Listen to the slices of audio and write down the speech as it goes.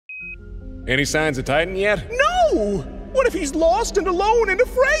Any signs of Titan yet? No! What if he's lost and alone and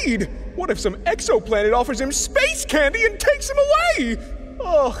afraid? What if some exoplanet offers him space candy and takes him away?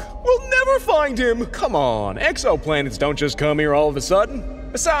 Ugh, we'll never find him. Come on, exoplanets don't just come here all of a sudden.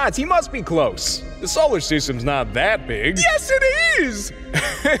 Besides, he must be close. The solar system's not that big. Yes, it is!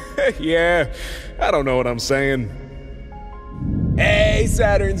 Yeah, I don't know what I'm saying. Hey,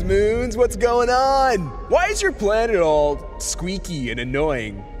 Saturn's moons, what's going on? Why is your planet all squeaky and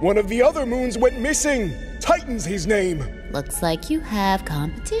annoying? One of the other moons went missing. Titan's his name. Looks like you have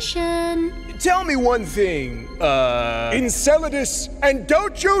competition. Tell me one thing, Enceladus, and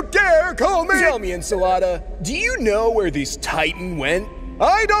don't you dare call me! Tell me, Encelada, do you know where this Titan went?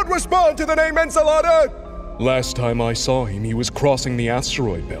 I don't respond to the name Encelada! Last time I saw him, he was crossing the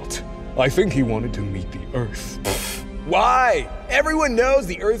asteroid belt. I think he wanted to meet the Earth. Why? Everyone knows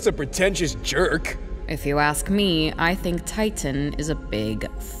the Earth's a pretentious jerk. If you ask me, I think Titan is a big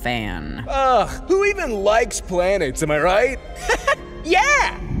fan. Ugh, who even likes planets, am I right?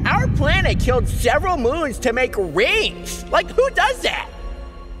 Yeah! Our planet killed several moons to make rings! Like, who does that?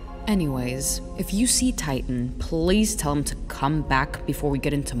 Anyways, if you see Titan, please tell him to come back before we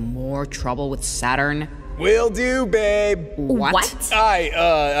get into more trouble with Saturn. Will do, babe. What?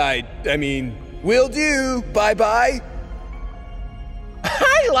 I mean, will do. Bye-bye.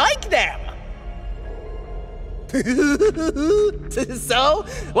 I like them! So,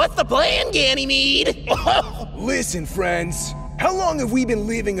 what's the plan, Ganymede? Listen, friends. How long have we been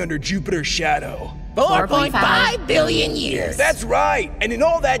living under Jupiter's shadow? 4.5 billion years. That's right. And in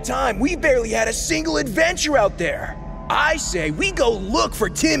all that time, we barely had a single adventure out there. I say we go look for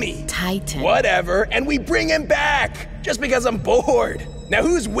Timmy. Titan. Whatever, and we bring him back. Just because I'm bored. Now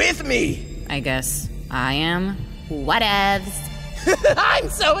who's with me? I guess I am. Whatevs. I'm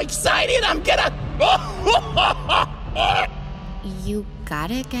so excited, I'm gonna... You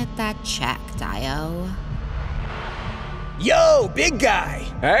gotta get that checked, Io. Yo, big guy.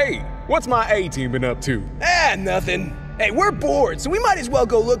 Hey, what's my A-team been up to? Nothing. Hey, we're bored, so we might as well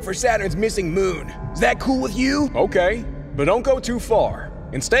go look for Saturn's missing moon. Is that cool with you? Okay, but don't go too far.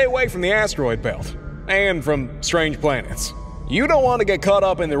 And stay away from the asteroid belt. And from strange planets. You don't want to get caught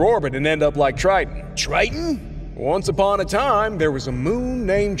up in their orbit and end up like Triton. Triton? Once upon a time, there was a moon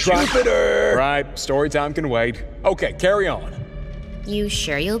named Triton. Jupiter! Right, story time can wait. Okay, carry on. You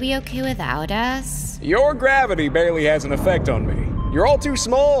sure you'll be okay without us? Your gravity barely has an effect on me. You're all too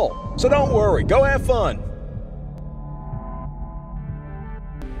small, so don't worry, go have fun.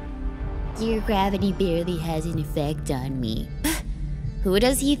 Your gravity barely has an effect on me. Who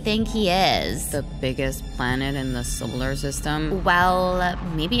does he think he is? The biggest planet in the solar system? Well,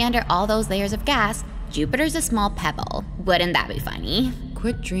 maybe under all those layers of gas, Jupiter's a small pebble. Wouldn't that be funny?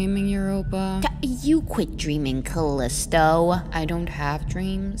 Quit dreaming, Europa. You quit dreaming, Callisto. I don't have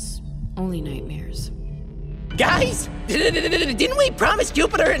dreams, only nightmares. Guys, didn't we promise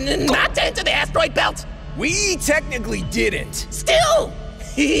Jupiter not to enter the asteroid belt? We technically didn't. Still,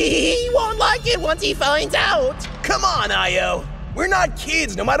 he won't like it once he finds out. Come on, Io. We're not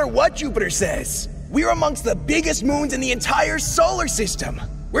kids, no matter what Jupiter says. We're amongst the biggest moons in the entire solar system.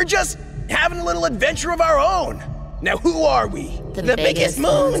 We're just having a little adventure of our own. Now, who are we? The biggest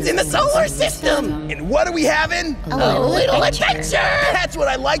moons in the solar system. And what are we having? A little adventure. That's what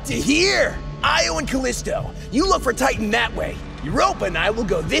I like to hear. Io and Callisto, you look for Titan that way. Europa and I will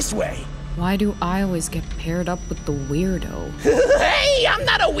go this way. Why do I always get paired up with the weirdo? Hey, I'm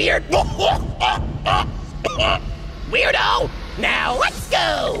not a weird... Weirdo! Now let's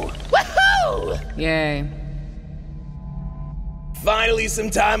go! Woohoo! Yay. Finally some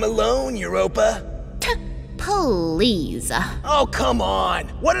time alone, Europa. Please. Oh, come on.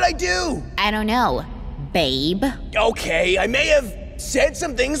 What did I do? I don't know, babe. Okay, I may have said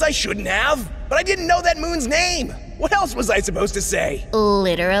some things I shouldn't have, but I didn't know that moon's name. What else was I supposed to say?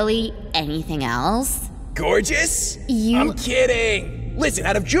 Literally anything else? Gorgeous? I'm kidding. Listen,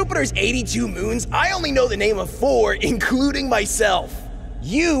 out of Jupiter's 82 moons, I only know the name of 4, including myself.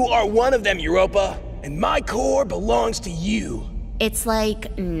 You are one of them, Europa, and my core belongs to you. It's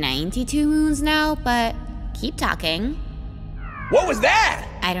like 92 moons now, but keep talking. What was that?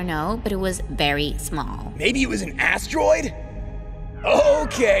 I don't know, but it was very small. Maybe it was an asteroid?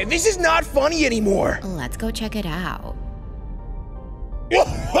 Okay, this is not funny anymore. Let's go check it out.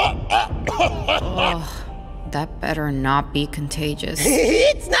 That better not be contagious.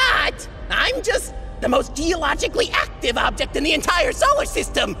 It's not! I'm just the most geologically active object in the entire solar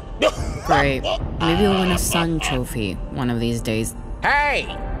system! Great. Maybe we'll win a sun trophy one of these days. Hey!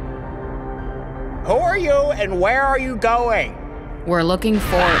 Who are you and where are you going? We're looking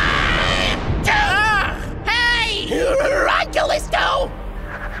for... Hey! Run, Callisto!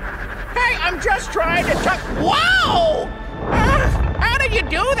 Hey, just trying to tuck. Whoa! How did you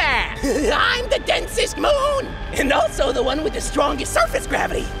do that? I'm the densest moon, and also the one with the strongest surface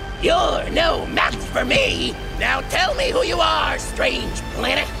gravity. You're no match for me. Now tell me who you are, strange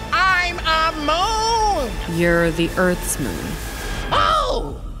planet. I'm a moon. You're the Earth's moon.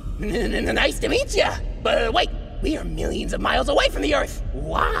 Oh! Nice to meet you. But wait, we are millions of miles away from the Earth.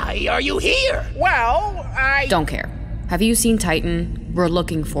 Why are you here? Well, Don't care. Have you seen Titan? We're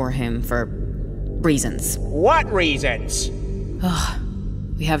looking for him for reasons. What reasons?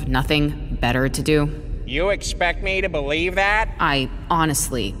 We have nothing better to do. You expect me to believe that? I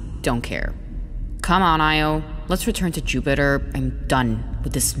honestly don't care. Come on, Io. Let's return to Jupiter. I'm done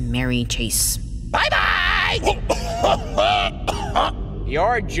with this merry chase. Bye-bye!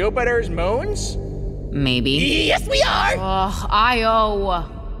 You're Jupiter's moons? Maybe. Yes, we are! Io!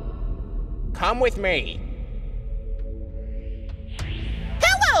 Come with me.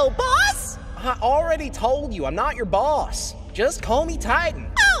 Hello, boss! I already told you, I'm not your boss. Just call me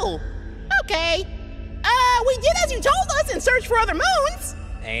Titan. Oh, okay. We did as you told us and searched for other moons.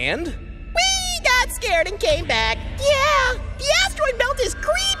 And? We got scared and came back. Yeah, the asteroid belt is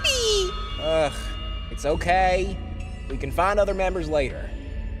creepy. Ugh, it's okay. We can find other members later.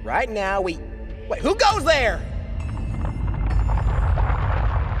 Right now, Wait, who goes there?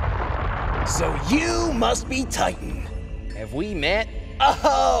 So you must be Titan. Have we met?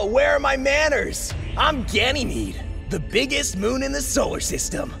 Oh, where are my manners? I'm Ganymede, the biggest moon in the solar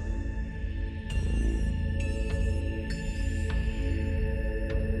system.